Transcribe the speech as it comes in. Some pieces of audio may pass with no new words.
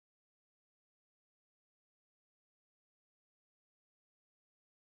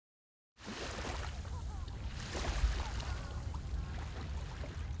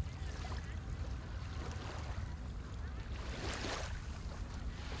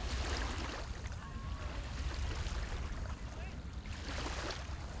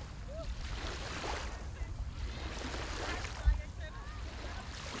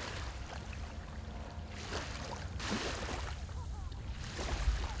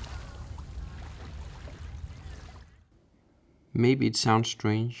Maybe it sounds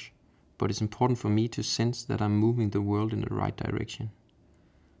strange, but it's important for me to sense that I'm moving the world in the right direction.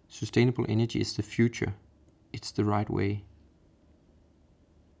 Sustainable energy is the future. It's the right way.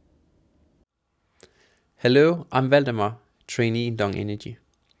 Hello, I'm Valdemar, trainee in Dong Energy.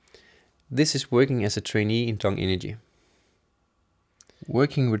 This is working as a trainee in Dong Energy.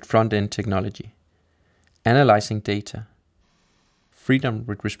 Working with front-end technology, analyzing data, freedom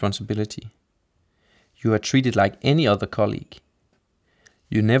with responsibility. You are treated like any other colleague.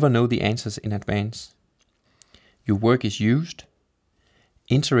 You never know the answers in advance. Your work is used,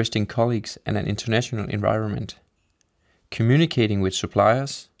 interesting colleagues and an international environment, communicating with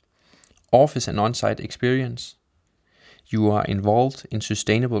suppliers, office and on-site experience. You are involved in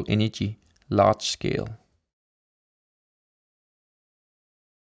sustainable energy, large scale.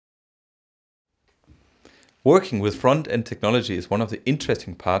 Working with front-end technology is one of the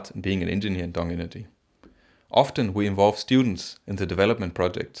interesting parts in being an engineer in Dong Energy. Often we involve students in the development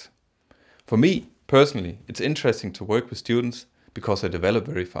projects. For me, personally, it's interesting to work with students because they develop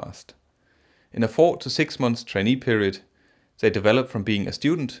very fast. In a 4 to 6 months trainee period, they develop from being a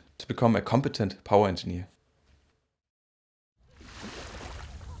student to become a competent power engineer.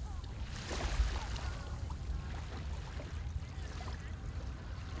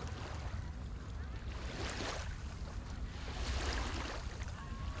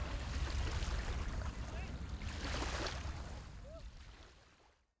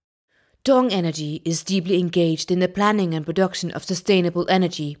 Dong Energy is deeply engaged in the planning and production of sustainable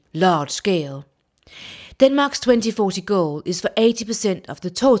energy, large scale. Denmark's 2040 goal is for 80% of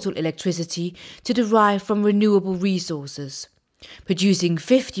the total electricity to derive from renewable resources. Producing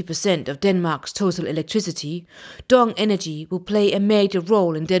 50% of Denmark's total electricity, Dong Energy will play a major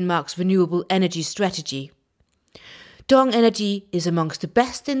role in Denmark's renewable energy strategy. Dong Energy is amongst the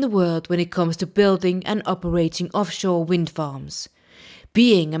best in the world when it comes to building and operating offshore wind farms.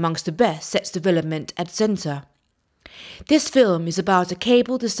 Being amongst the best sets development at centre. This film is about a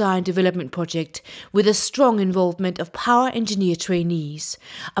cable design development project with a strong involvement of power engineer trainees,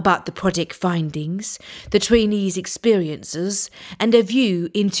 about the project findings, the trainees' experiences, and a view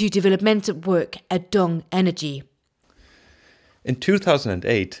into developmental work at Dong Energy. In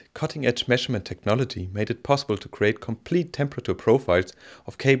 2008, cutting-edge measurement technology made it possible to create complete temperature profiles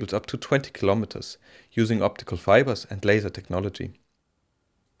of cables up to 20 kilometers using optical fibers and laser technology.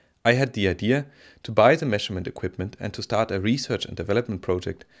 I had the idea to buy the measurement equipment and to start a research and development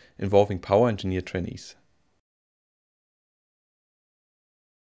project involving power engineer trainees.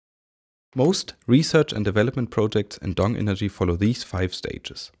 Most research and development projects in Dong Energy follow these 5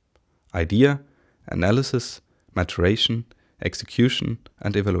 stages: idea, analysis, maturation, execution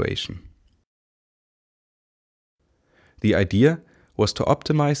and evaluation. The idea was to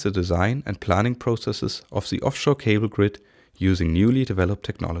optimize the design and planning processes of the offshore cable grid using newly developed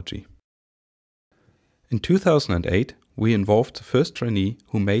technology. In 2008, we involved the first trainee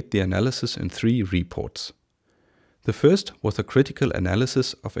who made the analysis in 3 reports. The first was a critical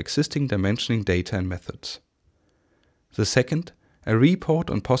analysis of existing dimensioning data and methods. The second, a report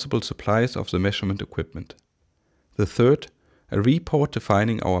on possible suppliers of the measurement equipment. The third, a report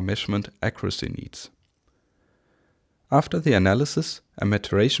defining our measurement accuracy needs. After the analysis, a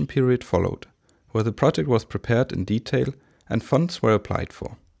maturation period followed, where the project was prepared in detail and funds were applied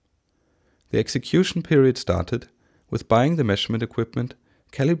for. The execution period started with buying the measurement equipment,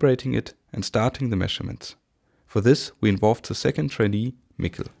 calibrating it and starting the measurements. For this, we involved the second trainee,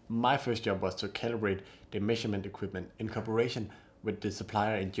 Mikkel. My first job was to calibrate the measurement equipment in cooperation with the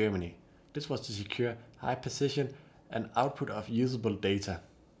supplier in Germany. This was to secure high precision and output of usable data.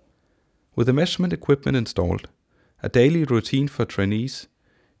 With the measurement equipment installed, a daily routine for trainees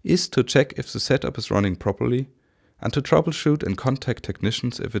is to check if the setup is running properly and to troubleshoot and contact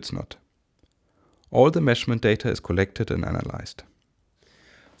technicians if it's not. All the measurement data is collected and analyzed.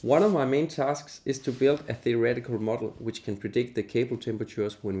 One of my main tasks is to build a theoretical model which can predict the cable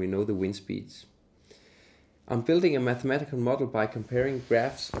temperatures when we know the wind speeds. I'm building a mathematical model by comparing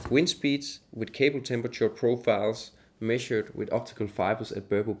graphs of wind speeds with cable temperature profiles measured with optical fibers at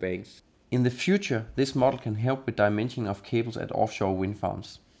Burbo banks. In the future, this model can help with dimensioning of cables at offshore wind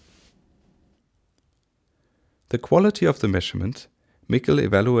farms. The quality of the measurements, Mikkel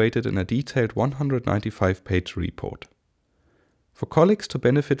evaluated in a detailed 195-page report. For colleagues to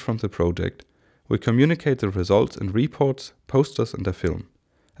benefit from the project, we communicate the results in reports, posters and a film,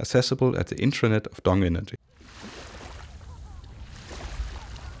 accessible at the intranet of Dong Energy.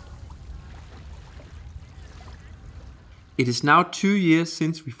 It is now 2 years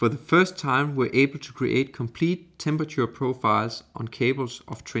since we for the first time were able to create complete temperature profiles on cables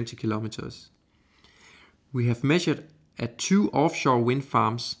of 20 kilometers. We have measured at 2 offshore wind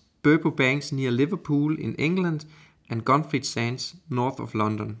farms, Burpo Banks near Liverpool in England and Gunfleet Sands north of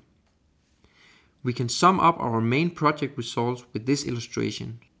London. We can sum up our main project results with this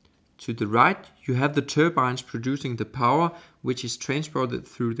illustration. To the right, you have the turbines producing the power which is transported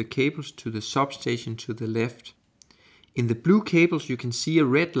through the cables to the substation to the left. In the blue cables you can see a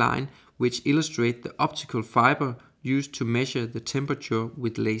red line which illustrates the optical fiber used to measure the temperature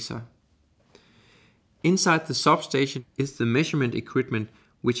with laser. Inside the substation is the measurement equipment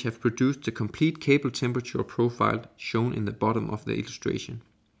which have produced the complete cable temperature profile shown in the bottom of the illustration.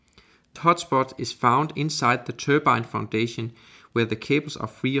 The hotspot is found inside the turbine foundation where the cables are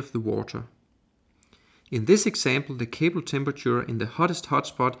free of the water. In this example, the cable temperature in the hottest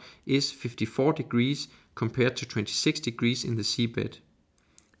hotspot is 54 degrees compared to 26 degrees in the seabed.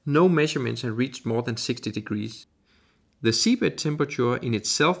 No measurements have reached more than 60 degrees. The seabed temperature in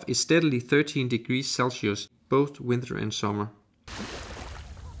itself is steadily 13 degrees Celsius, both winter and summer.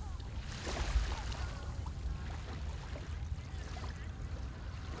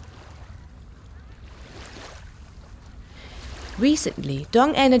 Recently,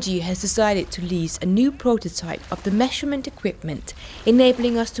 Dong Energy has decided to lease a new prototype of the measurement equipment,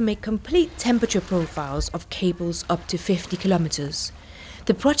 enabling us to make complete temperature profiles of cables up to 50 kilometers.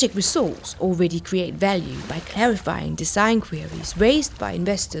 The project results already create value by clarifying design queries raised by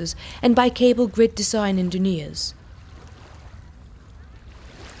investors and by cable grid design engineers.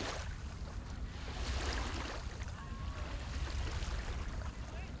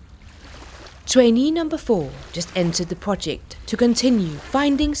 Trainee number 4 just entered the project to continue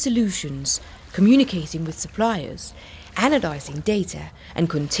finding solutions, communicating with suppliers, analyzing data, and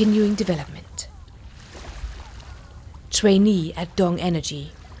continuing development. Trainee at Dong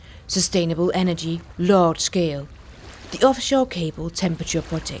Energy. Sustainable energy, large scale. The offshore cable temperature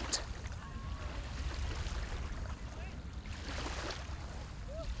project.